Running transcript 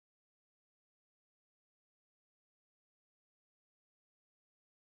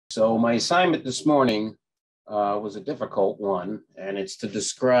So my assignment this morning was a difficult one, and it's to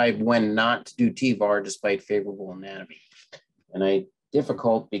describe when not to do TEVAR despite favorable anatomy. And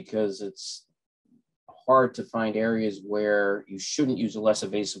difficult because it's hard to find areas where you shouldn't use a less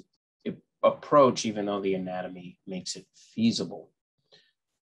invasive approach, even though the anatomy makes it feasible.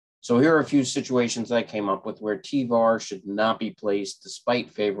 So here are a few situations I came up with where TEVAR should not be placed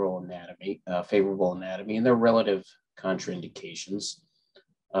despite favorable anatomy, and their relative contraindications.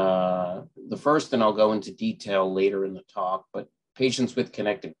 The first, and I'll go into detail later in the talk, but patients with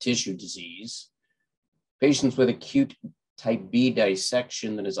connective tissue disease, patients with acute type B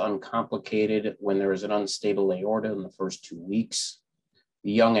dissection that is uncomplicated when there is an unstable aorta in the first 2 weeks,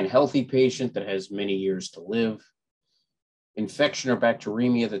 the young and healthy patient that has many years to live, infection or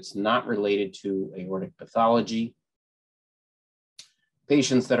bacteremia that's not related to aortic pathology,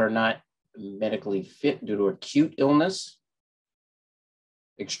 patients that are not medically fit due to acute illness,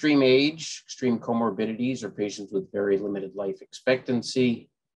 extreme age, extreme comorbidities, or patients with very limited life expectancy,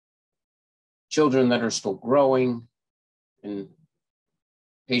 children that are still growing, and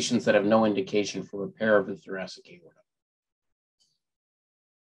patients that have no indication for repair of the thoracic aorta.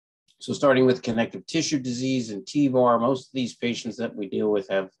 So starting with connective tissue disease and TEVAR, most of these patients that we deal with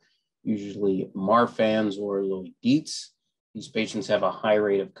have usually Marfan's or Loewy Dietz. These patients have a high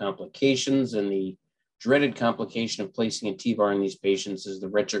rate of complications, and the dreaded complication of placing a TEVAR in these patients is the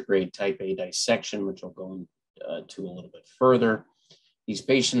retrograde type A dissection, which I'll go into a little bit further. These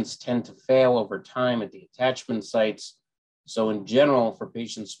patients tend to fail over time at the attachment sites. So in general, for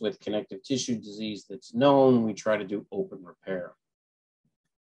patients with connective tissue disease that's known, we try to do open repair.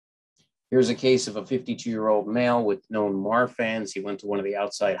 Here's a case of a 52-year-old male with known Marfan's. He went to one of the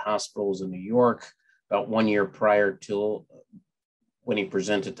outside hospitals in New York about 1 year prior to when he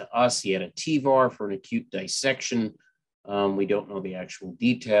presented to us. He had a TEVAR for an acute dissection. We don't know the actual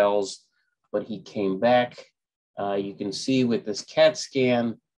details, but he came back. You can see with this CAT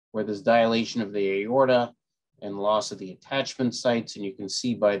scan where there's dilation of the aorta and loss of the attachment sites, and you can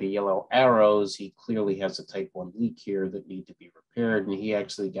see by the yellow arrows, he clearly has a type 1 leak here that need to be repaired, and he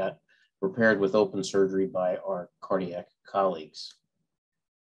actually got repaired with open surgery by our cardiac colleagues.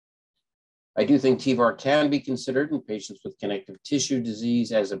 I do think TEVAR can be considered in patients with connective tissue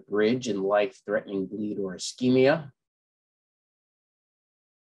disease as a bridge in life-threatening bleed or ischemia,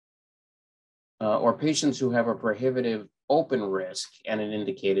 or patients who have a prohibitive open risk and an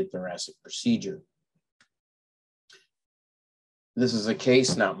indicated thoracic procedure. This is a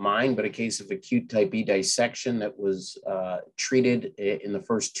case, not mine, but a case of acute type B dissection that was treated in the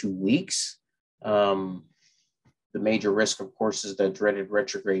first 2 weeks. The major risk, of course, is the dreaded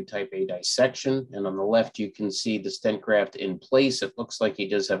retrograde type A dissection. And on the left, you can see the stent graft in place. It looks like he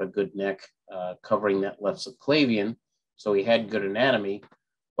does have a good neck covering that left subclavian. So he had good anatomy,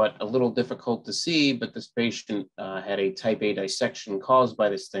 but a little difficult to see. But this patient had a type A dissection caused by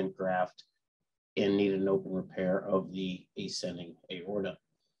the stent graft and needed an open repair of the ascending aorta.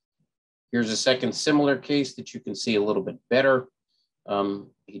 Here's a second similar case that you can see a little bit better.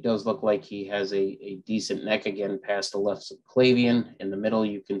 He does look like he has a decent neck again past the left subclavian. In the middle,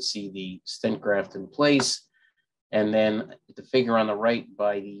 you can see the stent graft in place. And then the figure on the right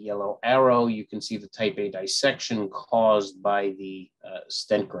by the yellow arrow, you can see the type A dissection caused by the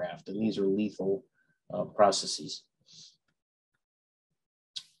stent graft. And these are lethal processes.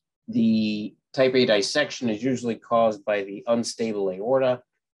 The type A dissection is usually caused by the unstable aorta,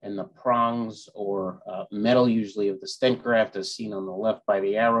 and the prongs or metal usually of the stent graft as seen on the left by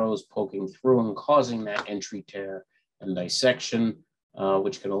the arrows poking through and causing that entry tear and dissection,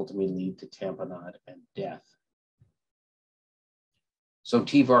 which can ultimately lead to tamponade and death. So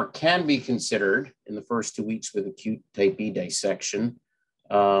TEVAR can be considered in the first 2 weeks with acute type B dissection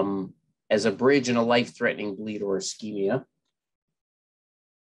as a bridge in a life-threatening bleed or ischemia.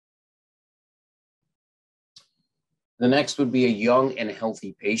 The next would be a young and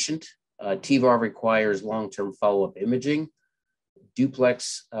healthy patient. TEVAR requires long-term follow-up imaging.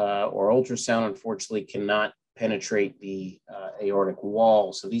 Duplex or ultrasound, unfortunately, cannot penetrate the aortic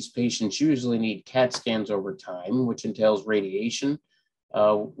wall. So these patients usually need CAT scans over time, which entails radiation,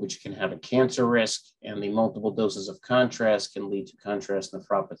 which can have a cancer risk, and the multiple doses of contrast can lead to contrast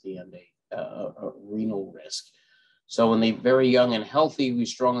nephropathy and a renal risk. So in the very young and healthy, we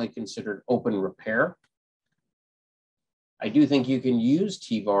strongly considered open repair. I do think you can use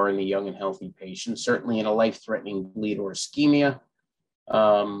TEVAR in the young and healthy patient, certainly in a life-threatening bleed or ischemia.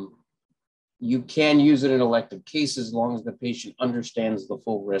 You can use it in elective cases as long as the patient understands the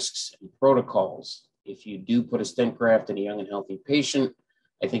full risks and protocols. If you do put a stent graft in a young and healthy patient,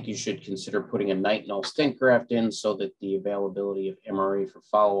 I think you should consider putting a nitinol stent graft in so that the availability of MRA for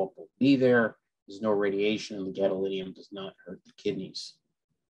follow-up will be there. There's no radiation, and the gadolinium does not hurt the kidneys.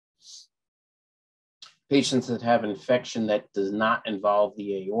 Patients that have infection that does not involve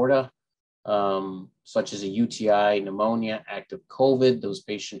the aorta, such as a UTI, pneumonia, active COVID, those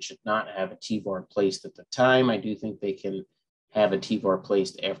patients should not have a TEVAR placed at the time. I do think they can have a TEVAR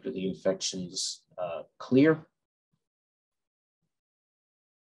placed after the infection's clear.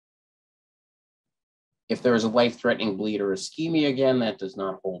 If there is a life-threatening bleed or ischemia, again, that does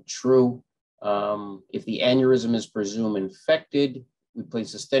not hold true. If the aneurysm is presumed infected, we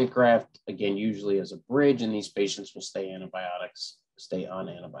place a stent graft, again, usually as a bridge, and these patients will stay on antibiotics.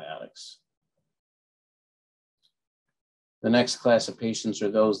 The next class of patients are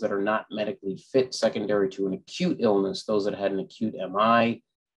those that are not medically fit secondary to an acute illness, those that had an acute MI,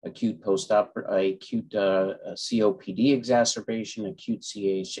 acute post-operative, acute COPD exacerbation, acute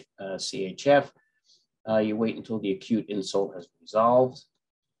CHF. You wait until the acute insult has resolved.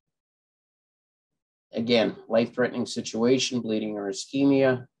 Again, life-threatening situation, bleeding or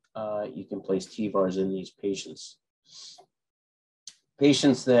ischemia, you can place TEVARs in these patients.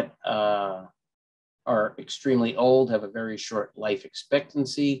 Patients that are extremely old, have a very short life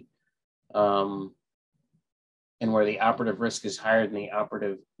expectancy, and where the operative risk is higher than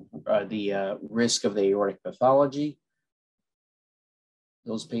the risk of the aortic pathology,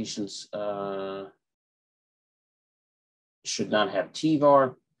 those patients should not have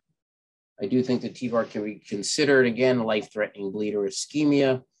TEVAR. I do think that TEVAR can be considered, again, life-threatening bleed or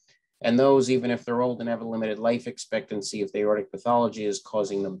ischemia. And those, even if they're old and have a limited life expectancy, if the aortic pathology is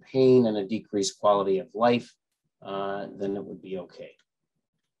causing them pain and a decreased quality of life, then it would be okay.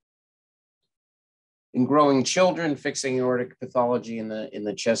 In growing children, fixing aortic pathology in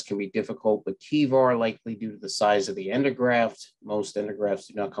the chest can be difficult with TEVAR, likely due to the size of the endograft. Most endografts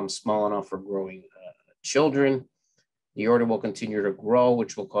do not come small enough for growing children. The aorta will continue to grow,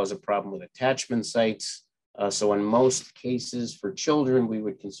 which will cause a problem with attachment sites. So in most cases for children, we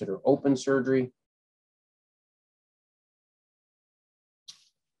would consider open surgery.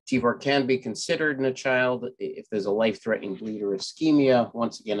 TEVAR can be considered in a child if there's a life-threatening bleed or ischemia,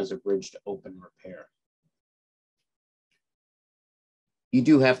 once again as a bridge to open repair. You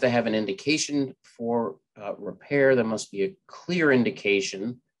do have to have an indication for repair. There must be a clear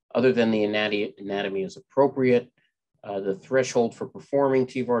indication other than the anatomy is appropriate. The threshold for performing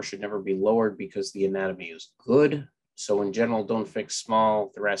TEVAR should never be lowered because the anatomy is good. So in general, don't fix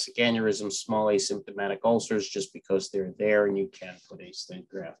small thoracic aneurysms, small asymptomatic ulcers just because they're there and you can't put a stent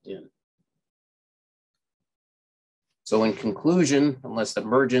graft in. So in conclusion, unless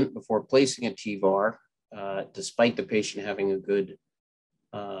emergent before placing a TEVAR, despite the patient having a good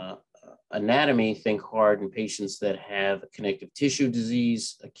anatomy, think hard in patients that have connective tissue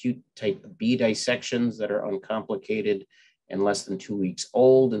disease, acute type B dissections that are uncomplicated and less than 2 weeks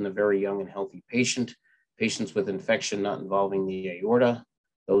old in the very young and healthy patient, patients with infection not involving the aorta,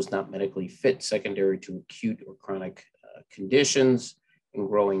 those not medically fit secondary to acute or chronic conditions, in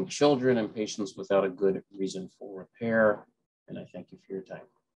growing children, and patients without a good reason for repair. And I thank you for your time.